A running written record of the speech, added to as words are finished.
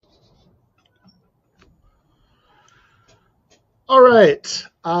All right.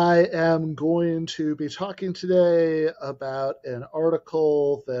 I am going to be talking today about an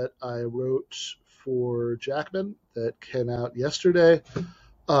article that I wrote for Jackman that came out yesterday.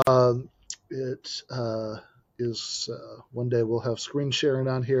 Um, it is one day we'll have screen sharing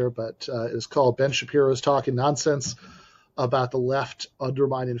on here, but it is called Ben Shapiro's Talking Nonsense about the Left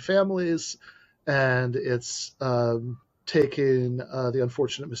Undermining Families. And it's taking the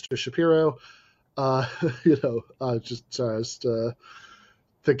unfortunate Mr. Shapiro. Uh, just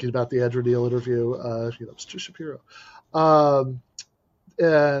thinking about the Andrew Neil interview, Mr. Shapiro, um,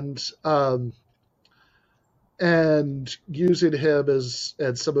 and um, and using him as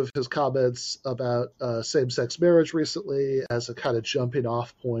and some of his comments about same-sex marriage recently as a kind of jumping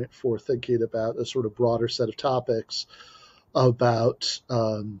off point for thinking about a sort of broader set of topics about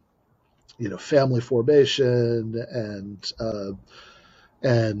family formation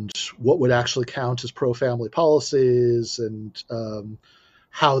and what would actually count as pro-family policies and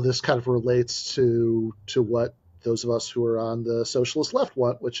how this kind of relates to what those of us who are on the socialist left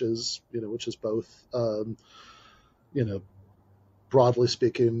want, which is both broadly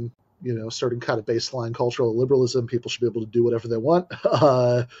speaking, certain kind of baseline cultural liberalism. People should be able to do whatever they want.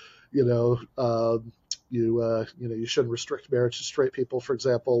 you know, you shouldn't restrict marriage to straight people, for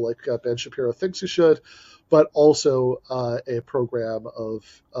example, like Ben Shapiro thinks you should, but also a program of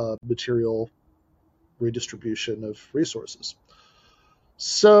material redistribution of resources.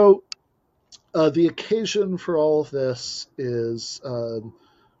 So the occasion for all of this is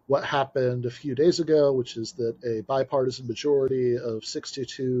what happened a few days ago, which is that a bipartisan majority of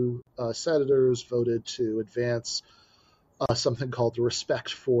 62 senators voted to advance something called the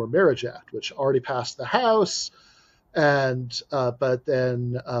Respect for Marriage Act, which already passed the House, and but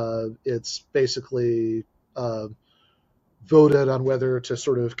then it's basically voted on whether to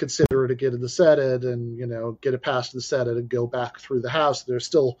sort of consider it again in the Senate and get it passed in the Senate and go back through the House. There's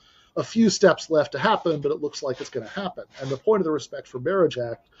still a few steps left to happen, but it looks like it's going to happen. And the point of the Respect for Marriage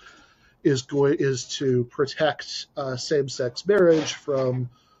Act is to protect same-sex marriage from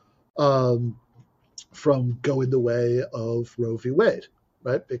going the way of Roe v. Wade,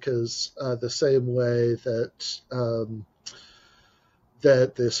 right? Because the same way that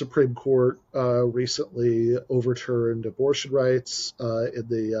the Supreme Court recently overturned abortion rights in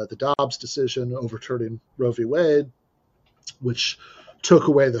the Dobbs decision overturning Roe v. Wade, which took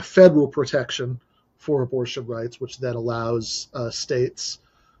away the federal protection for abortion rights, which then allows states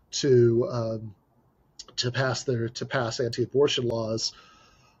to pass anti-abortion laws.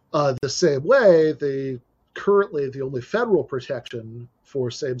 The same way, currently the only federal protection for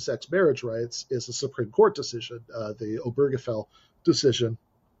same-sex marriage rights is a Supreme Court decision, the Obergefell decision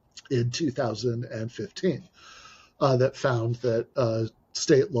in 2015, that found that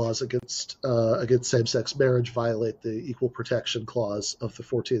state laws against same-sex marriage violate the Equal Protection Clause of the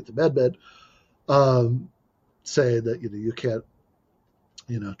 14th Amendment, saying that you can't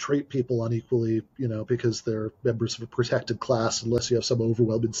treat people unequally because they're members of a protected class unless you have some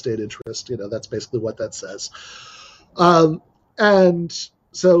overwhelming state interest. That's basically what that says. And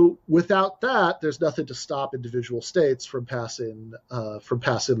so without that, there's nothing to stop individual states from passing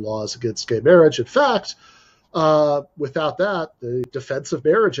laws against gay marriage. In fact, without that, the Defense of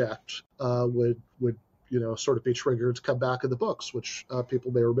Marriage Act would sort of be triggered to come back in the books, which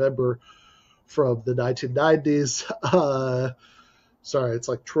people may remember from the 1990s. Sorry, it's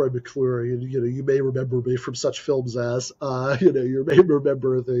like Troy McClure. You may remember me from such films as, you may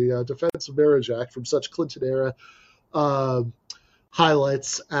remember the Defense of Marriage Act from such Clinton era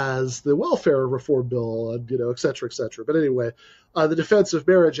highlights as the welfare reform bill, and et cetera, et cetera. But anyway, the Defense of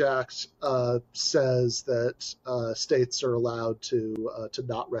Marriage Act says that states are allowed to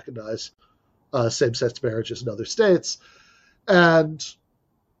not recognize same-sex marriages in other states, and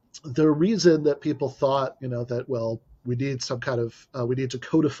the reason that people thought that we need some kind of we need to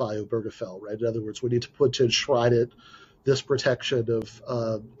codify Obergefell, right? In other words, we need to enshrine it, this protection of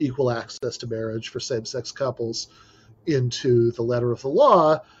equal access to marriage for same-sex couples into the letter of the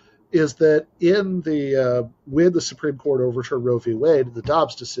law, is that when the Supreme Court overturned Roe v. Wade in the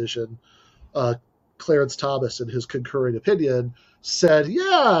Dobbs decision, Clarence Thomas, in his concurring opinion, said, we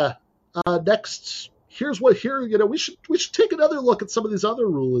should take another look at some of these other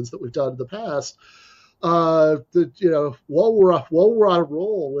rulings that we've done in the past. While we're on a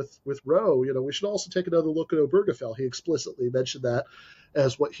roll with Roe, we should also take another look at Obergefell. He explicitly mentioned that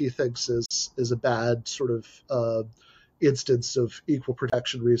as what he thinks is a bad sort of instance of equal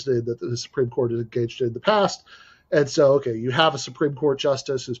protection reasoning that the Supreme Court has engaged in the past. And so, you have a Supreme Court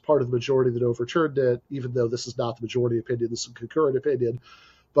justice who's part of the majority that overturned it, even though this is not the majority opinion, this is a concurrent opinion.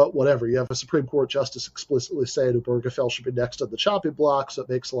 But whatever, you have a Supreme Court justice explicitly saying Obergefell should be next on the chopping block, so it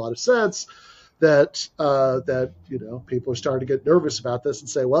makes a lot of sense that people are starting to get nervous about this and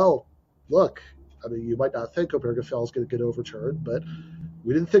say, well, look, I mean, you might not think Obergefell is going to get overturned, but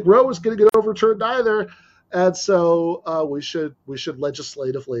we didn't think Roe was going to get overturned either. And so we should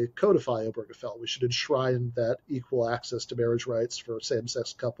legislatively codify Obergefell. We should enshrine that equal access to marriage rights for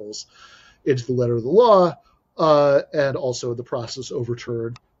same-sex couples into the letter of the law, and also in the process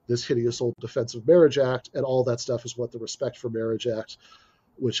overturn this hideous old Defense of Marriage Act. And all that stuff is what the Respect for Marriage Act,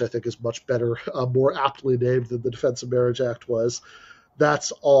 which I think is much better, more aptly named than the Defense of Marriage Act was.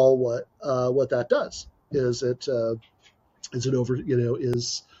 That's all what that does. It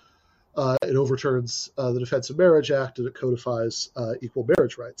overturns the Defense of Marriage Act, and it codifies equal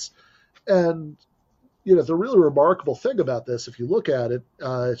marriage rights. And the really remarkable thing about this, if you look at it,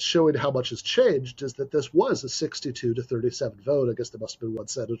 showing how much has changed, is that this was a 62-37 vote. I guess there must have been one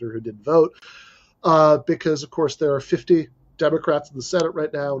senator who didn't vote, because, of course, there are 50 Democrats in the Senate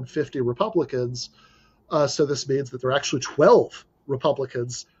right now and 50 Republicans. So this means that there are actually 12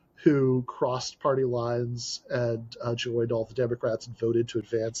 Republicans who crossed party lines and joined all the Democrats and voted to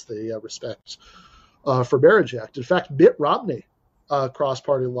advance the Respect for Marriage Act. In fact, Mitt Romney crossed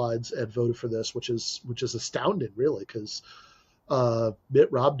party lines and voted for this, which is astounding, really, because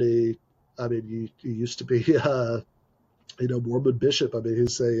Mitt Romney, I mean, he used to be Mormon bishop. I mean,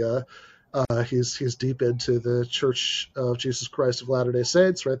 he's deep into the Church of Jesus Christ of Latter-day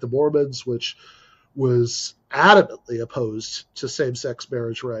Saints, right? The Mormons, which was adamantly opposed to same-sex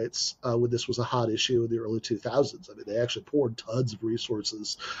marriage rights when this was a hot issue in the early 2000s. I mean, they actually poured tons of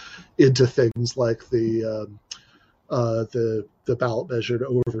resources into things like the ballot measure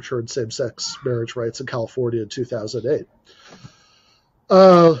to overturn same-sex marriage rights in California in 2008.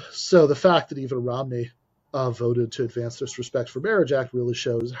 So the fact that even Romney voted to advance this Respect for Marriage Act really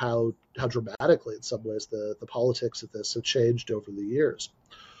shows how dramatically, in some ways, the politics of this have changed over the years.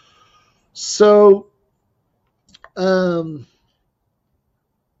 So, all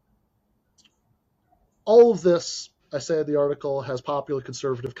of this, I say in the article, has popular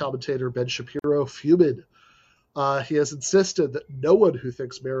conservative commentator Ben Shapiro fuming. He has insisted that no one who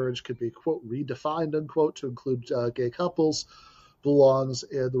thinks marriage could be, quote, redefined, unquote, to include gay couples belongs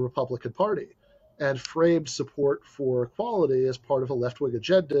in the Republican Party, and framed support for equality as part of a left-wing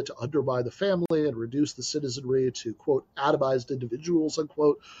agenda to undermine the family and reduce the citizenry to, quote, atomized individuals,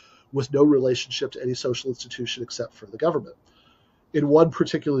 unquote, with no relationship to any social institution except for the government. In one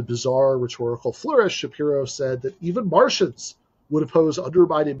particularly bizarre rhetorical flourish, Shapiro said that even Martians would oppose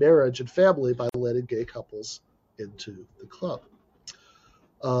undermining marriage and family by letting gay couples into the club.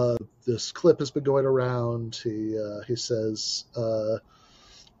 This clip has been going around. He says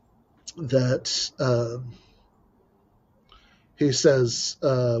that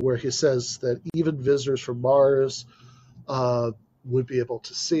even visitors from Mars would be able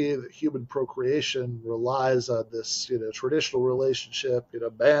to see that human procreation relies on this, traditional relationship,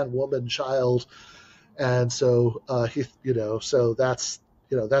 man, woman, child, and so so that's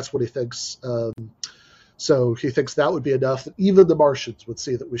what he thinks. So he thinks that would be enough that even the Martians would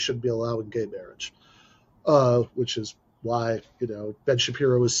see that we shouldn't be allowing gay marriage, which is why Ben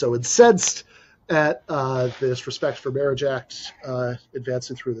Shapiro is so incensed at this Respect for Marriage Act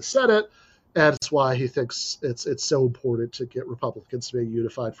advancing through the Senate. And it's why he thinks it's so important to get Republicans to be a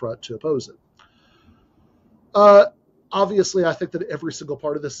unified front to oppose it. Obviously, I think that every single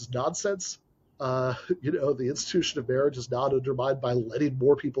part of this is nonsense. The institution of marriage is not undermined by letting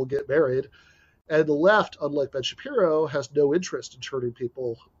more people get married. And the left, unlike Ben Shapiro, has no interest in turning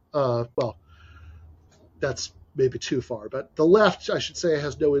people, well, that's maybe too far, but the left, I should say,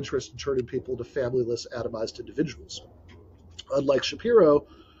 has no interest in turning people into familyless, atomized individuals. Unlike Shapiro,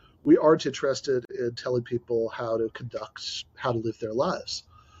 we aren't interested in telling people how to live their lives.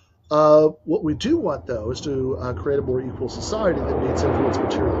 What we do want, though, is to create a more equal society that meets everyone's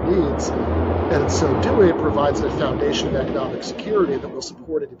material needs, and in so doing, it provides a foundation of economic security that will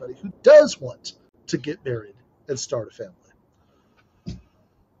support anybody who does want to get married and start a family.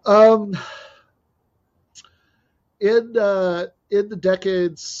 In the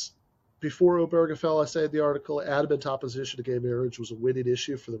decades before Obergefell, I say in the article, adamant opposition to gay marriage was a winning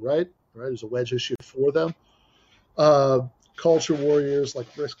issue for the right? It was a wedge issue for them. Culture warriors like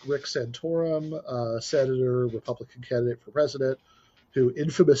Rick Santorum, senator, Republican candidate for president, who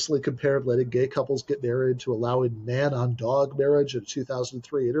infamously compared letting gay couples get married to allowing man-on-dog marriage in a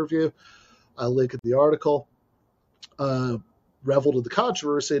 2003 interview. I'll link in the article. Reveled in the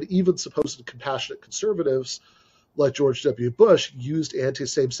controversy, and even supposed compassionate conservatives like George W. Bush used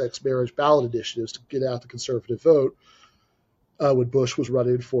anti-same-sex marriage ballot initiatives to get out the conservative vote when Bush was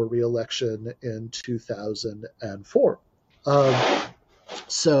running for re-election in 2004.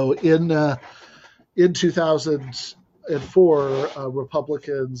 So in 2004,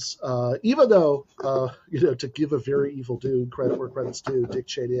 Republicans, even though, to give a very evil dude credit where credit's due, Dick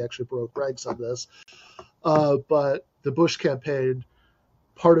Cheney actually broke ranks on this. But the Bush campaign,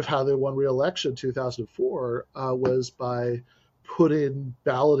 part of how they won re-election in 2004 was by putting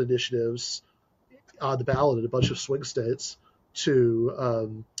ballot initiatives on the ballot in a bunch of swing states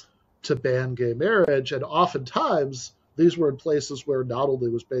to ban gay marriage. And oftentimes, these were in places where not only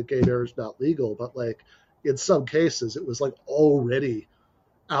was gay marriage not legal, but like in some cases it was like already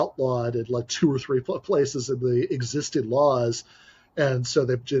outlawed in like 2 or 3 places in the existing laws. And so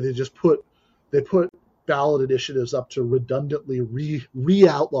they put ballot initiatives up to redundantly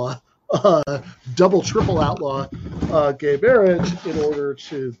re-outlaw, double, triple outlaw gay marriage in order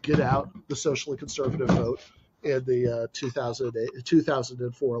to get out the socially conservative vote in the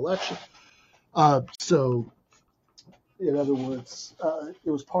 2004 election. So, in other words,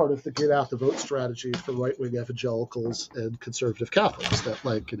 it was part of the get out the vote strategy for right-wing evangelicals and conservative Catholics that,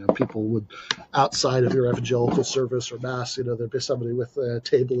 people would, outside of your evangelical service or mass, there'd be somebody with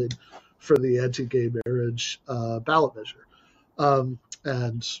tabling for the anti-gay marriage ballot measure.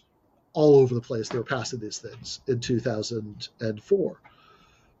 And all over the place, they were passing these things in 2004.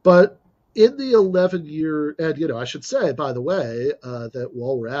 But in the 11-year, and, I should say, by the way, that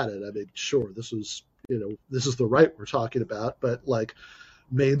while we're at it, I mean, sure, this is the right we're talking about, but like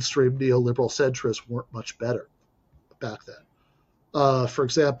mainstream neoliberal centrists weren't much better back then. For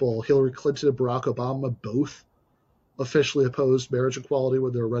example, Hillary Clinton and Barack Obama both officially opposed marriage equality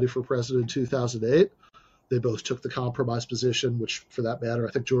when they were running for president in 2008. They both took the compromise position, which, for that matter,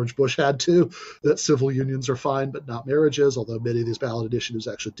 I think George Bush had to, that civil unions are fine, but not marriages, although many of these ballot initiatives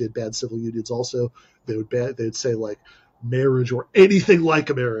actually did ban civil unions also. They'd say, like, marriage or anything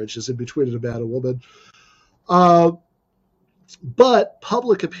like a marriage is in between a man and a woman. But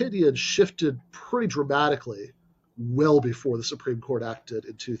public opinion shifted pretty dramatically well before the Supreme Court acted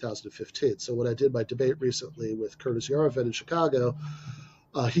in 2015. So when I did my debate recently with Curtis Yarvin in Chicago,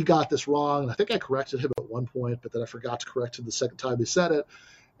 he got this wrong, and I think I corrected him at one point, but then I forgot to correct him the second time he said it.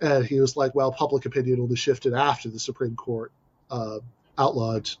 And he was like, well, public opinion only shifted after the Supreme Court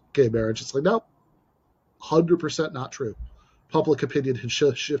outlawed gay marriage. It's like, no, 100% not true. Public opinion had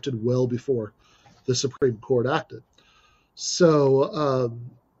shifted well before the Supreme Court acted. So,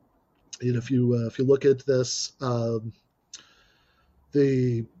 if you look at this,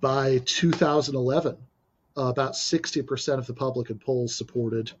 by 2011, about 60% of the public in polls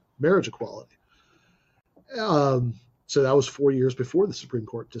supported marriage equality. So that was 4 years before the Supreme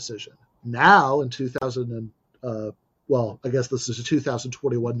Court decision. Now, in 2000 I guess this is a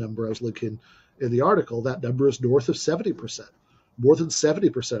 2021 number I was linking in the article, that number is north of 70%. More than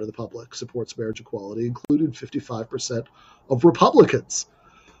 70% of the public supports marriage equality, including 55% of Republicans.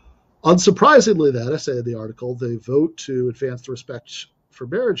 Unsurprisingly, then, I say in the article, the vote to advance the Respect for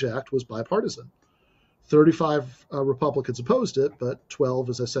Marriage Act was bipartisan. 35 Republicans opposed it, but 12,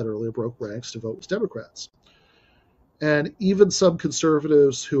 as I said earlier, broke ranks to vote with Democrats. And even some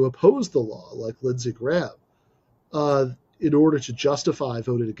conservatives who opposed the law, like Lindsey Graham, in order to justify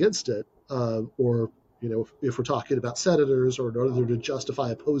voting against it, or if we're talking about senators, or in order to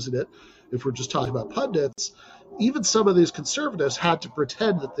justify opposing it, if we're just talking about pundits, even some of these conservatives had to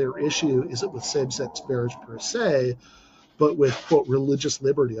pretend that their issue isn't with same-sex marriage per se, but with, quote, religious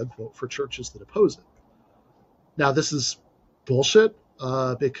liberty, unquote, for churches that oppose it. Now, this is bullshit,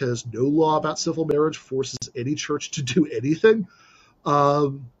 because no law about civil marriage forces any church to do anything.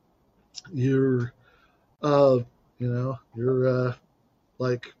 You're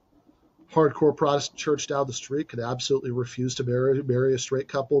like hardcore Protestant church down the street can absolutely refuse to marry a straight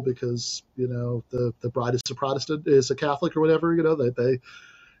couple because the bride is a Protestant, is a Catholic, or whatever.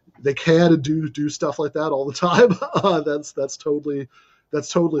 They can and do stuff like that all the time. That's totally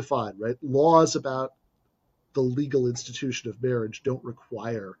fine, right? Laws about the legal institution of marriage don't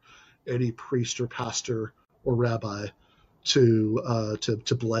require any priest or pastor or rabbi to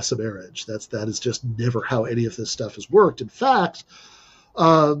bless a marriage. That is just never how any of this stuff has worked. In fact,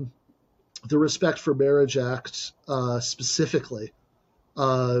 the Respect for Marriage Act specifically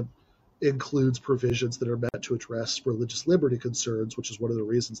includes provisions that are meant to address religious liberty concerns, which is one of the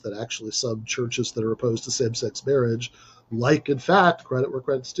reasons that actually some churches that are opposed to same-sex marriage, like, in fact, credit where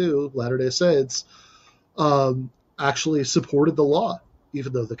credit's due, Latter-day Saints, actually supported the law,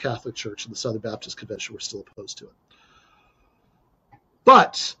 even though the Catholic Church and the Southern Baptist Convention were still opposed to it.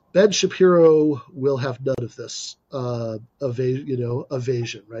 But Ben Shapiro will have none of this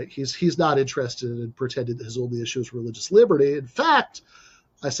evasion, right? He's not interested in pretending that his only issue is religious liberty. In fact,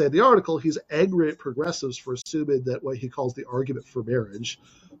 I say in the article, he's angry at progressives for assuming that what he calls the argument for marriage,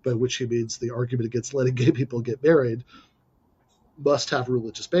 by which he means the argument against letting gay people get married, must have a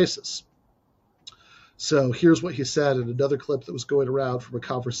religious basis. So here's what he said in another clip that was going around from a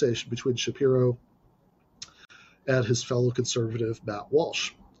conversation between Shapiro and his fellow conservative Matt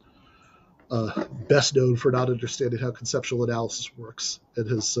Walsh, best known for not understanding how conceptual analysis works in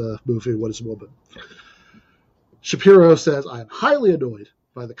his movie What is a Woman. Shapiro says, I am highly annoyed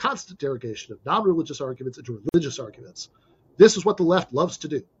by the constant derogation of non-religious arguments into religious arguments. This is what the left loves to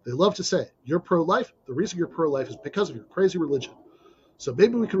do. They love to say, you're pro-life. The reason you're pro-life is because of your crazy religion. So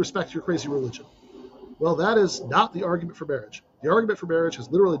maybe we can respect your crazy religion. Well, that is not the argument for marriage. The argument for marriage has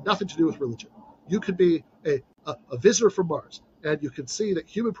literally nothing to do with religion. You could be a visitor from Mars, and you can see that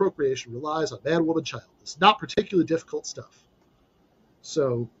human procreation relies on man, woman, child. It's not particularly difficult stuff.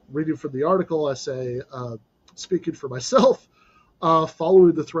 So reading from the article, I say, speaking for myself,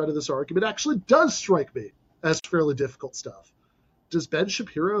 following the thread of this argument actually does strike me as fairly difficult stuff. Does Ben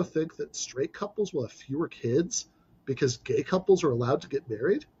Shapiro think that straight couples will have fewer kids because gay couples are allowed to get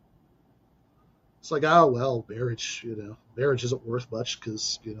married? It's like, oh, well, marriage isn't worth much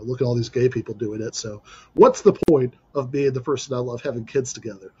because, look at all these gay people doing it. So what's the point of being the person I love having kids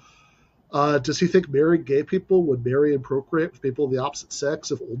together? Does he think marrying gay people would marry and procreate with people of the opposite sex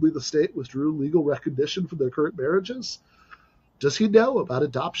if only the state withdrew legal recognition from their current marriages? Does he know about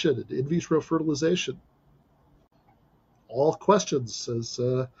adoption and in vitro fertilization? All questions,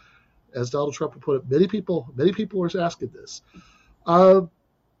 as Donald Trump would put it. Many people are asking this.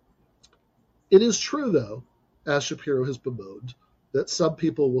 It is true, though, as Shapiro has bemoaned, that some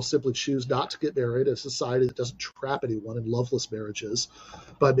people will simply choose not to get married in a society that doesn't trap anyone in loveless marriages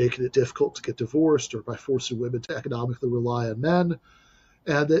by making it difficult to get divorced or by forcing women to economically rely on men,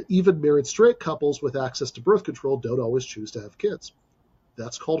 and that even married straight couples with access to birth control don't always choose to have kids.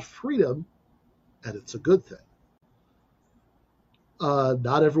 That's called freedom, and it's a good thing.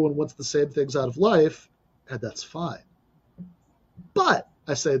 Not everyone wants the same things out of life, and that's fine. But,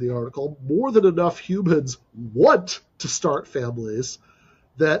 I say in the article, more than enough humans want to start families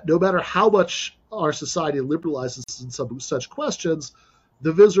that no matter how much our society liberalizes in some such questions,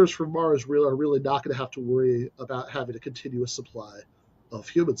 the visitors from Mars are really not going to have to worry about having a continuous supply of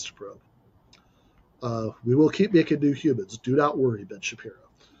humans to probe. We will keep making new humans. Do not worry, Ben Shapiro.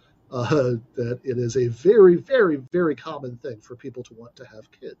 That it is a very, very, very common thing for people to want to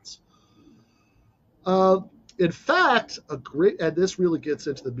have kids. In fact, and this really gets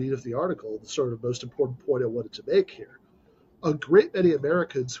into the meat of the article, the sort of most important point I wanted to make here. A great many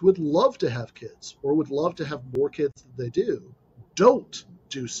Americans who would love to have kids or would love to have more kids than they do, don't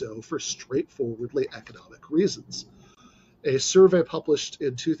do so for straightforwardly economic reasons. A survey published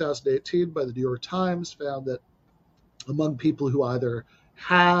in 2018 by the New York Times found that among people who either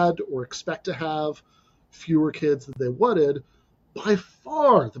had or expect to have fewer kids than they wanted, by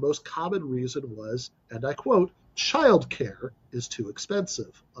far the most common reason was, and I quote, childcare is too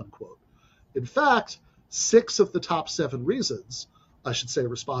expensive, unquote. In fact, 6 of the top 7 reasons, I should say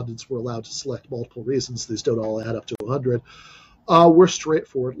respondents were allowed to select multiple reasons, these don't all add up to 100, were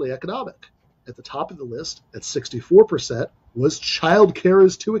straightforwardly economic. At the top of the list, at 64%, was childcare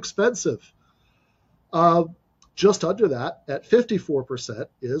is too expensive. Just under that, at 54%,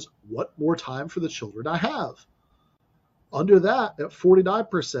 is what more time for the children I have. Under that, at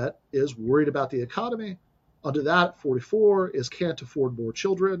 49%, is worried about the economy. Under that, at 44, is can't afford more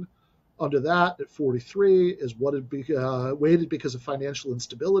children. Under that, at 43, is waited because of financial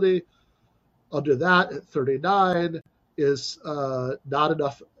instability. Under that, at 39, is not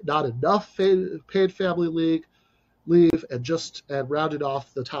enough paid family leave, and rounded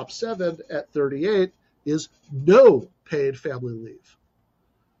off the top 7 at 38 is no paid family leave.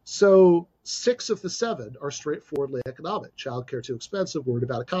 So 6 of the 7 are straightforwardly economic. Childcare too expensive, worried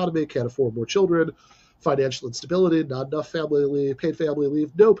about economy, can't afford more children, financial instability, not enough family leave, paid family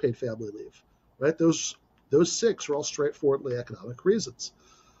leave, no paid family leave. Right? Those 6 are all straightforwardly economic reasons.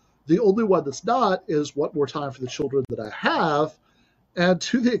 The only one that's not is what more time for the children that I have. And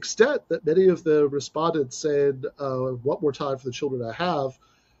to the extent that many of the respondents said what more time for the children I have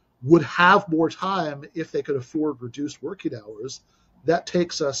would have more time if they could afford reduced working hours, that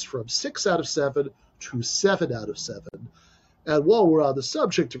takes us from 6 out of 7 to 7 out of 7. And while we're on the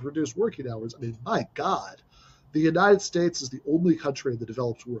subject of reduced working hours, I mean, my God, the United States is the only country in the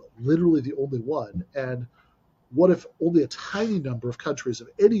developed world, literally the only one. And what if only a tiny number of countries of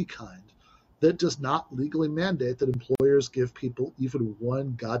any kind that does not legally mandate that employers give people even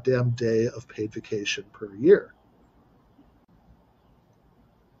one goddamn day of paid vacation per year.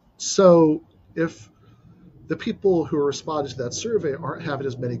 So if the people who are responding to that survey aren't having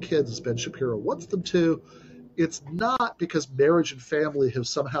as many kids as Ben Shapiro wants them to, it's not because marriage and family have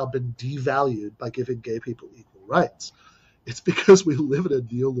somehow been devalued by giving gay people equal rights. It's because we live in a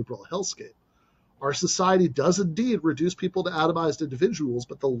neoliberal hellscape. Our society does indeed reduce people to atomized individuals,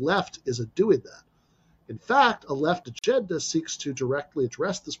 but the left isn't doing that. In fact, a left agenda seeks to directly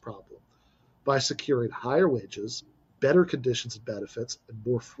address this problem by securing higher wages, better conditions and benefits, and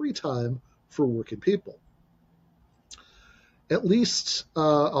more free time for working people. At least,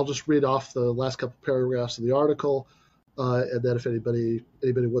 I'll just read off the last couple of paragraphs of the article, and then if anybody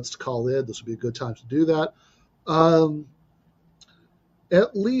wants to call in, this would be a good time to do that.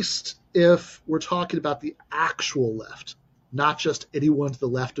 At least if we're talking about the actual left, not just anyone to the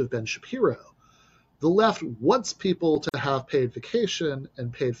left of Ben Shapiro, the left wants people to have paid vacation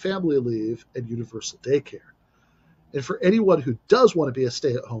and paid family leave and universal daycare. And for anyone who does want to be a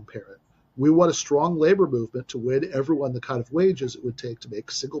stay-at-home parent, we want a strong labor movement to win everyone the kind of wages it would take to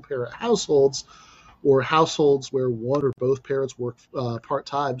make single-parent households or households where one or both parents work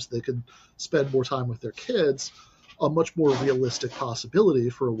part-time so they can spend more time with their kids a much more realistic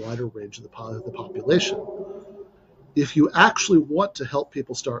possibility for a wider range of the population. If you actually want to help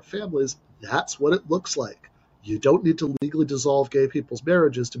people start families, that's what it looks like. You don't need to legally dissolve gay people's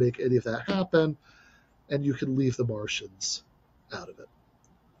marriages to make any of that happen, and you can leave the Martians out of it.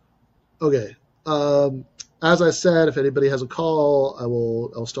 Okay. As I said, if anybody has a call,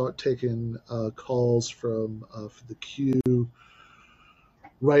 I'll start taking calls from the queue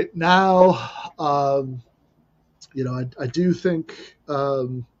right now. I do think, I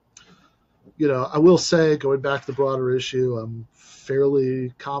will say, going back to the broader issue, I'm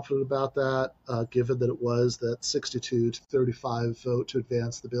fairly confident about that, given that it was that 62 to 35 vote to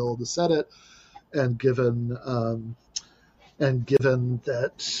advance the bill in the Senate, and given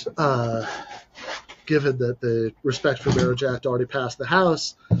that the Respect for Marriage Act already passed the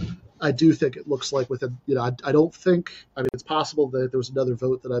House, I do think it looks like within, I don't think, it's possible that there was another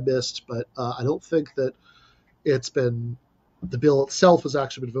vote that I missed, but I don't think that the bill itself has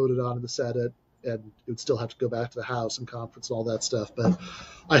actually been voted on in the Senate, and it would still have to go back to the House and conference and all that stuff. But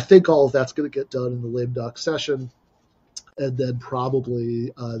I think all of that's going to get done in the lame duck session, and then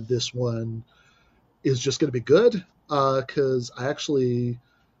probably this one is just going to be good, because I actually,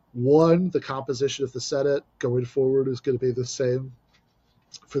 the composition of the Senate going forward is going to be the same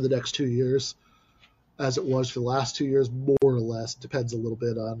for the next 2 years as it was for the last 2 years, more or less. It depends a little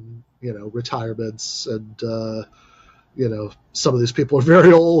bit on, retirements, and, some of these people are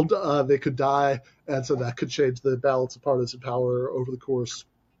very old. They could die, and so that could change the balance of partisan power over the course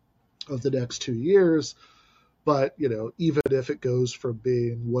of the next 2 years. But, even if it goes from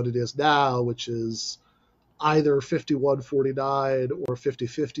being what it is now, which is either 51-49 or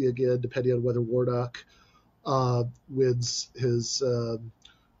 50-50 again, depending on whether Warnock wins his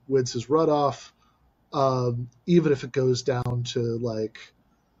runoff, even if it goes down to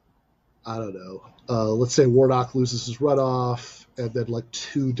let's say Warnock loses his runoff, and then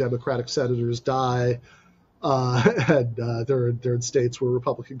 2 Democratic senators die, and they're in states where a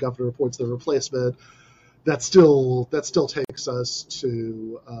Republican governor appoints their replacement. That still takes us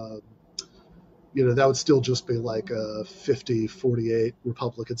to, that would still just be like a 50-48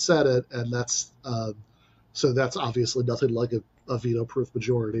 Republican Senate, and that's obviously nothing like a veto-proof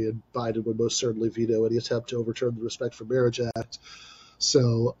majority, and Biden would most certainly veto any attempt to overturn the Respect for Marriage Act.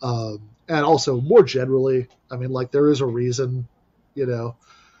 So, and also more generally, there is a reason,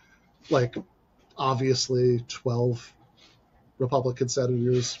 obviously 12 Republican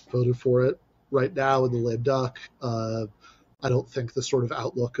senators voted for it. Right now in the lame duck, I don't think the sort of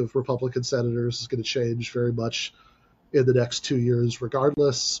outlook of Republican senators is going to change very much in the next 2 years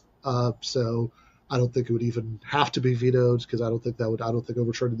regardless. So I don't think it would even have to be vetoed, because I don't think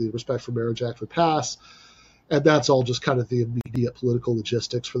overturning the Respect for Marriage Act would pass. And that's all just kind of the immediate political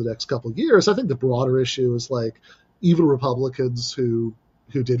logistics for the next couple of years. I think the broader issue is even Republicans who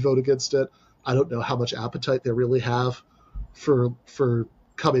did vote against it, I don't know how much appetite they really have for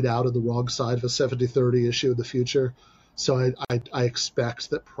coming out on the wrong side of a 70-30 issue in the future. So I expect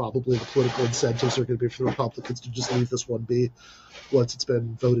that probably the political incentives are going to be for the Republicans to just leave this one be once it's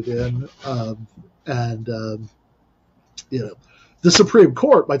been voted in. The Supreme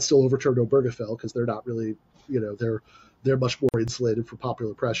Court might still overturn Obergefell, because they're not really, they're much more insulated from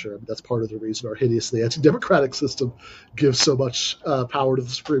popular pressure. That's part of the reason our hideously anti-democratic system gives so much power to the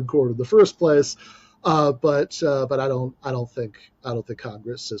Supreme Court in the first place. But I don't think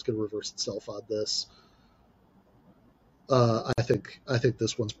Congress is going to reverse itself on this. I think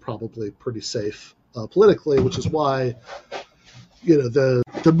this one's probably pretty safe politically, which is why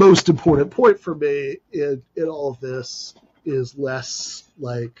the most important point for me in all of this is less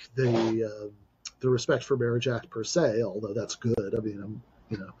like the Respect for Marriage Act per se, although that's good. I mean,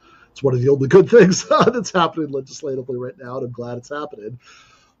 it's one of the only good things that's happening legislatively right now, and I'm glad it's happening.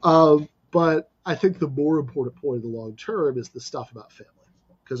 But I think the more important point in the long term is the stuff about family,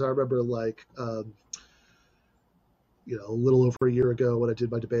 because I remember a little over a year ago when I did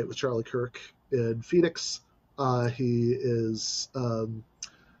my debate with Charlie Kirk in Phoenix, he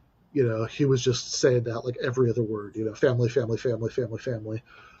was just saying that like every other word, family, family, family, family, family.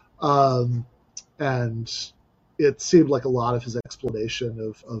 And it seemed like a lot of his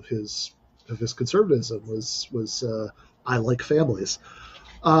explanation of his conservatism was I like families.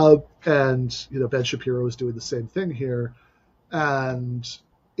 And Ben Shapiro is doing the same thing here. And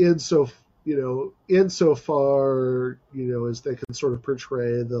insofar as they can sort of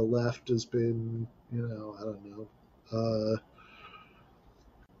portray the left as being, I don't know,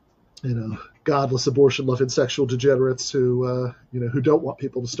 godless, abortion-loving sexual degenerates who don't want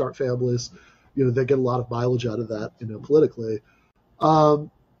people to start families, they get a lot of mileage out of that, politically.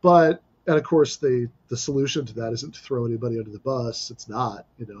 And of course, the solution to that isn't to throw anybody under the bus. It's not.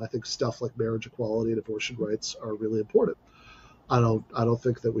 I think stuff like marriage equality and abortion rights are really important. I don't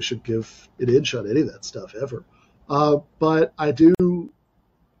think that we should give an inch on any of that stuff ever. But I do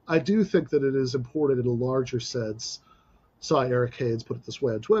think that it is important in a larger sense. Saw Eric Haynes put it this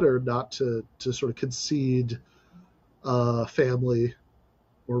way on Twitter, not to sort of concede family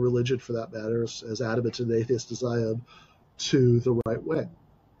or religion, for that matter, as adamant an atheist as I am, to the right wing.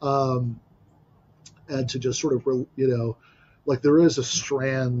 And to just sort of, like there is a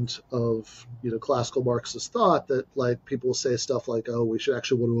strand of, classical Marxist thought that like people will say stuff like, oh, we should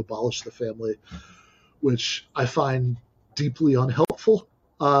actually want to abolish the family, which I find deeply unhelpful.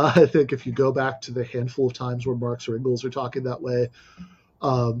 I think if you go back to the handful of times where Marx or Engels are talking that way,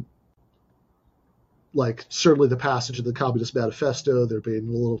 like certainly the passage of the Communist Manifesto, they're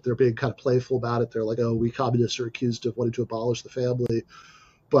being kind of playful about it. They're like, oh, we communists are accused of wanting to abolish the family,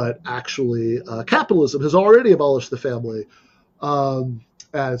 but actually capitalism has already abolished the family. And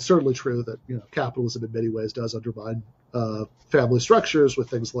it's certainly true that capitalism in many ways does undermine family structures with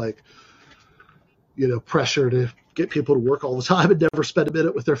things like pressure to get people to work all the time and never spend a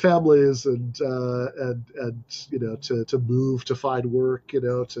minute with their families, and to move to find work,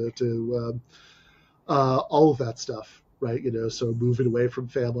 to all of that stuff, right? So moving away from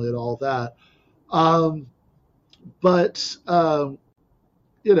family and all of that. But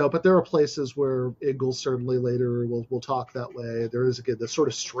there are places where Engels certainly later will talk that way. There is, again, this sort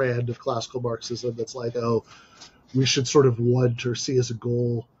of strand of classical Marxism that's like, oh, we should sort of want or see as a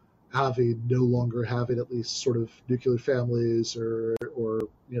goal no longer having at least sort of nuclear families or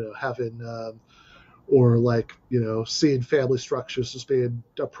having seeing family structures as being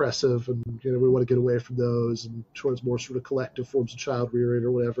oppressive, and we want to get away from those and towards more sort of collective forms of child rearing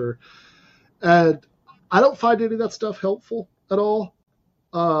or whatever. And I don't find any of that stuff helpful at all.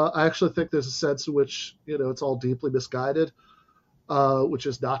 I actually think there's a sense in which it's all deeply misguided, which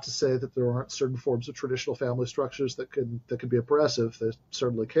is not to say that there aren't certain forms of traditional family structures that can be oppressive. They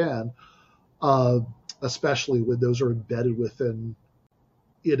certainly can, especially when those are embedded within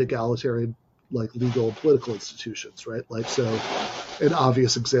inegalitarian, like legal and political institutions, right? Like, so an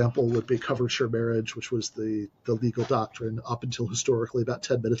obvious example would be coverture marriage, which was the legal doctrine up until historically about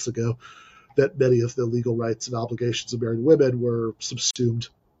 10 minutes ago, that many of the legal rights and obligations of married women were subsumed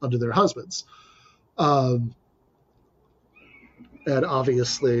under their husbands. And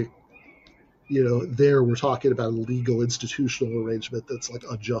obviously, there we're talking about a legal institutional arrangement that's like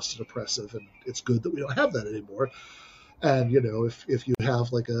unjust and oppressive, and it's good that we don't have that anymore. And, if you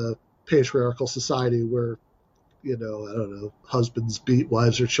have like a patriarchal society where, I don't know, husbands beat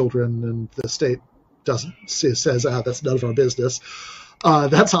wives or children and the state says, that's none of our business,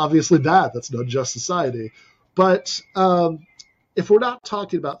 that's obviously bad. That's an unjust society. But if we're not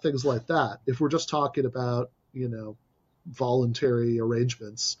talking about things like that, if we're just talking about, voluntary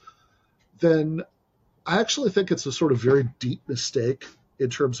arrangements, then I actually think it's a sort of very deep mistake in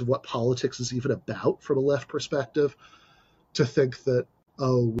terms of what politics is even about from a left perspective, to think that,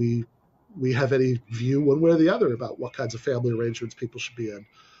 we have any view one way or the other about what kinds of family arrangements people should be in.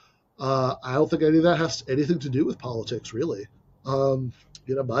 I don't think any of that has anything to do with politics, really.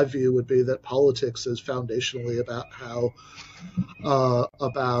 My view would be that politics is foundationally about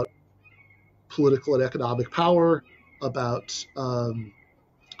about political and economic power, about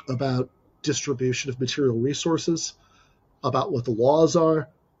distribution of material resources, about what the laws are,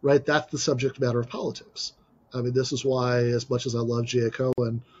 right? That's the subject matter of politics. I mean, this is why, as much as I love G.A.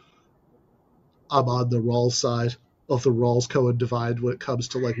 Cohen, I'm on the Rawls side of the Rawls-Cohen divide when it comes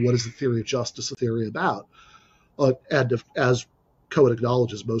to like what is the theory of justice a theory about. And as Cohen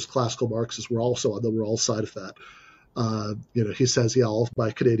acknowledges, most classical Marxists were also on the Rawls side of that. He says, yeah, all of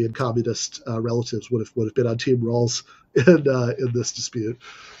my Canadian communist relatives would have been on Team Rawls in this dispute.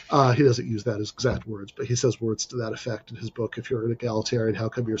 He doesn't use that as exact words, but he says words to that effect in his book, If You're an Egalitarian, How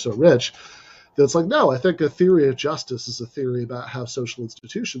Come You're So Rich? That's like, no, I think a theory of justice is a theory about how social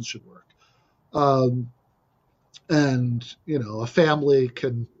institutions should work. A family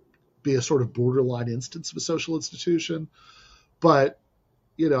can be a sort of borderline instance of a social institution, but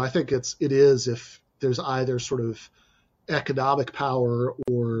I think it is if there's either sort of economic power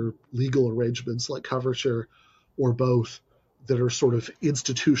or legal arrangements like coverture or both that are sort of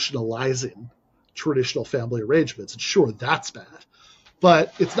institutionalizing traditional family arrangements. And sure, that's bad,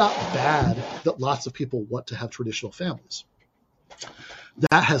 but it's not bad that lots of people want to have traditional families.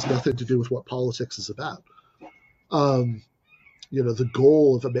 That has nothing to do with what politics is about. The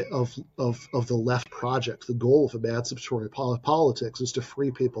goal of the left project, the goal of emancipatory politics is to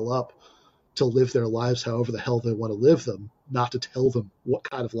free people up to live their lives however the hell they want to live them, not to tell them what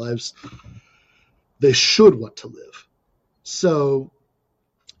kind of lives they should want to live. So,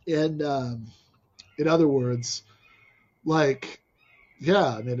 in other words, like,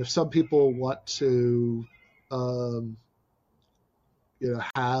 yeah, I mean, if some people want to,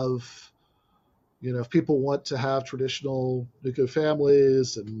 if people want to have traditional nuclear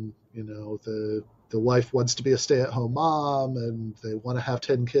families and, the wife wants to be a stay-at-home mom and they want to have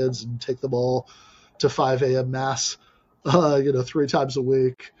 10 kids and take them all to 5 a.m. mass, 3 times a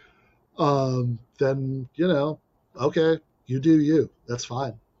week, then, okay, you do you. That's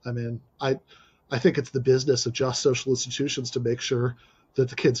fine. I mean, I think it's the business of just social institutions to make sure that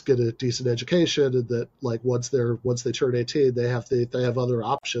the kids get a decent education and that, like, once they turn 18, they have other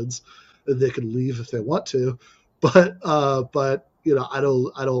options and they can leave if they want to. But I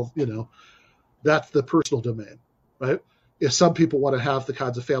don't, that's the personal domain, right? If some people want to have the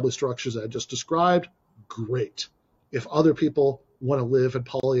kinds of family structures I just described, great. If other people want to live in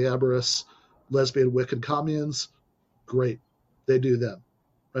polyamorous, lesbian, Wiccan communes, great. They do them,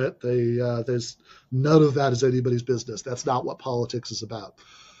 right? There's none of that is anybody's business. That's not what politics is about.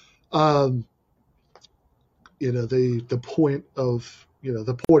 The point of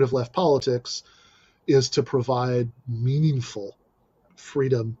left politics is to provide meaningful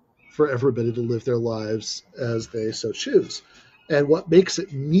freedom for everybody to live their lives as they so choose. And what makes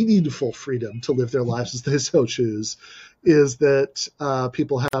it meaningful freedom to live their lives as they so choose is that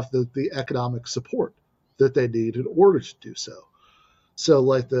people have the economic support that they need in order to do so. So,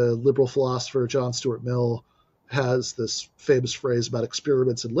 like the liberal philosopher John Stuart Mill has this famous phrase about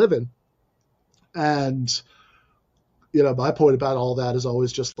experiments in living. And, my point about all that is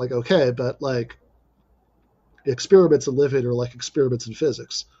always just like, okay, but like experiments in living are like experiments in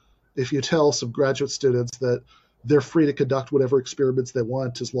physics. If you tell some graduate students that they're free to conduct whatever experiments they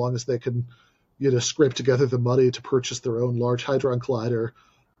want as long as they can, scrape together the money to purchase their own Large Hadron Collider,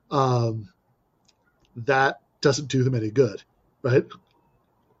 that doesn't do them any good, right?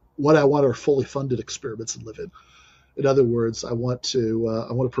 What I want are fully funded experiments in living. In other words, I want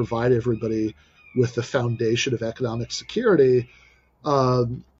to provide everybody with the foundation of economic security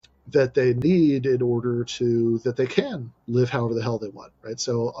that they need in order that they can live however the hell they want, right?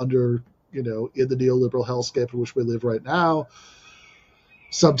 So under, in the neoliberal hellscape in which we live right now,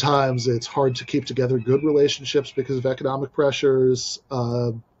 sometimes it's hard to keep together good relationships because of economic pressures,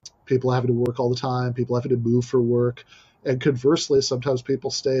 people having to work all the time, people having to move for work. And conversely, sometimes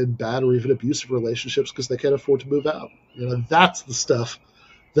people stay in bad or even abusive relationships because they can't afford to move out. That's the stuff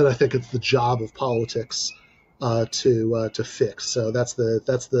that I think it's the job of politics to fix. So that's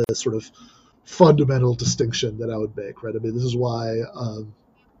the sort of fundamental distinction that I would make, right? I mean, this is why,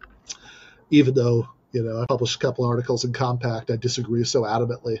 even though I published a couple articles in Compact, I disagree so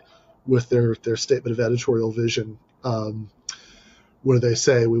adamantly with their statement of editorial vision, where they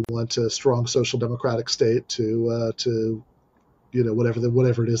say we want a strong social democratic state to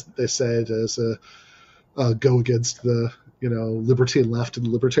whatever it is that they say to go against the libertine left and the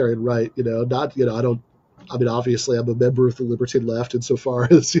libertarian right. Obviously I'm a member of the libertine left insofar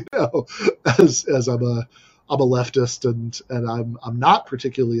as as I'm a leftist and I'm not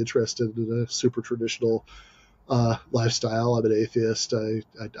particularly interested in a super traditional lifestyle. I'm an atheist. I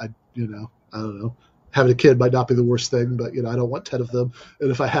don't know. Having a kid might not be the worst thing, but I don't want 10 of them.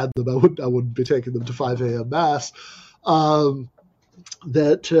 And if I had them, I wouldn't be taking them to 5 a.m. mass.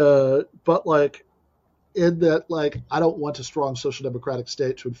 But like, in that, like, I don't want a strong social democratic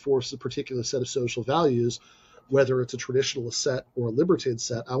state to enforce a particular set of social values, whether it's a traditionalist set or a libertarian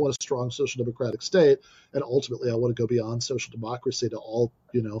set. I want a strong social democratic state, and ultimately I want to go beyond social democracy to all,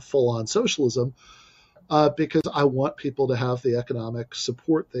 full on socialism, because I want people to have the economic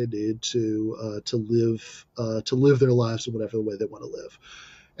support they need to live their lives in whatever way they want to live.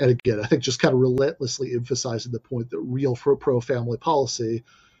 And again, I think just kind of relentlessly emphasizing the point that real pro-family policy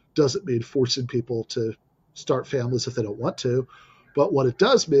doesn't mean forcing people to start families if they don't want to. But what it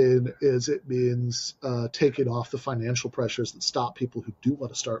does mean is it means taking off the financial pressures that stop people who do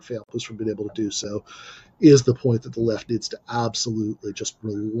want to start families from being able to do so, is the point that the left needs to absolutely just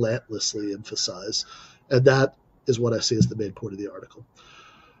relentlessly emphasize. And that is what I see as the main point of the article.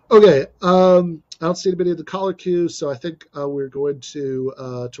 Okay, I don't see anybody in the caller queue, so I think we're going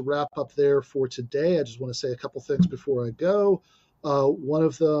to wrap up there for today. I just want to say a couple things before I go. One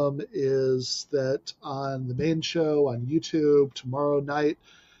of them is that on the main show on YouTube tomorrow night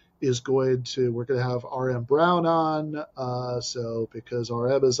we're going to have RM Brown on. So because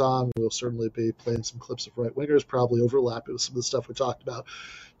RM is on, we'll certainly be playing some clips of right wingers, probably overlapping with some of the stuff we talked about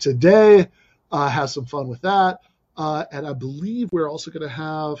today. Have some fun with that. And I believe we're also going to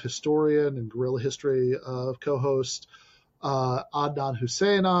have historian and guerrilla history co-host Adnan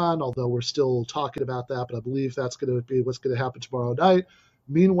Hussein on, although we're still talking about that, but I believe that's going to be what's going to happen tomorrow night.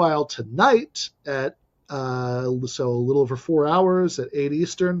 Meanwhile, tonight at so a little over 4 hours at 8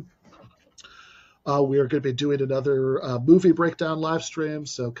 Eastern, we are going to be doing another movie breakdown live stream,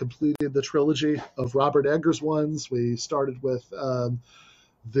 so completing the trilogy of Robert Eggers ones. We started with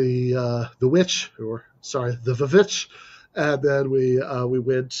the Witch, or sorry, the Vavitch, and then we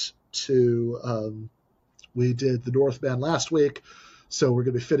went to we did the Northman last week, so we're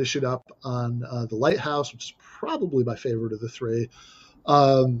going to be finishing up on the Lighthouse, which is probably my favorite of the three.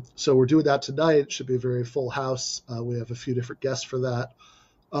 So we're doing that tonight. It should be a very full house. We have a few different guests for that.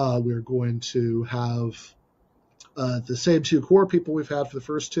 We're going to have the same two core people we've had for the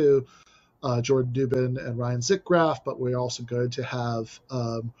first two, Jordan Dubin and Ryan Zickgraf, but we're also going to have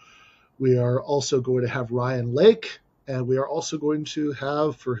Ryan Lake, and we are also going to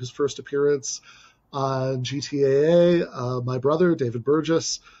have, for his first appearance on GTAA, my brother David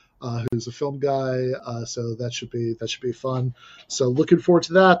Burgess, who's a film guy. So that should be fun. So looking forward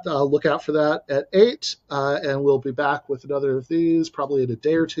to that. Look out for that at 8, and we'll be back with another of these probably in a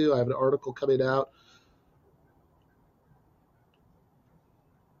day or two. I have an article coming out.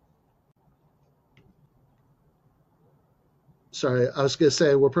 Sorry, I was going to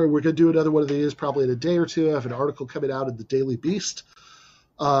say we're going to do another one of these probably in a day or two. I have an article coming out in the Daily Beast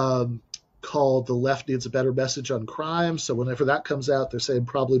called "The Left Needs a Better Message on Crime." So whenever that comes out, they're saying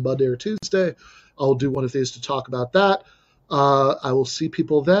probably Monday or Tuesday. I'll do one of these to talk about that. I will see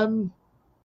people then.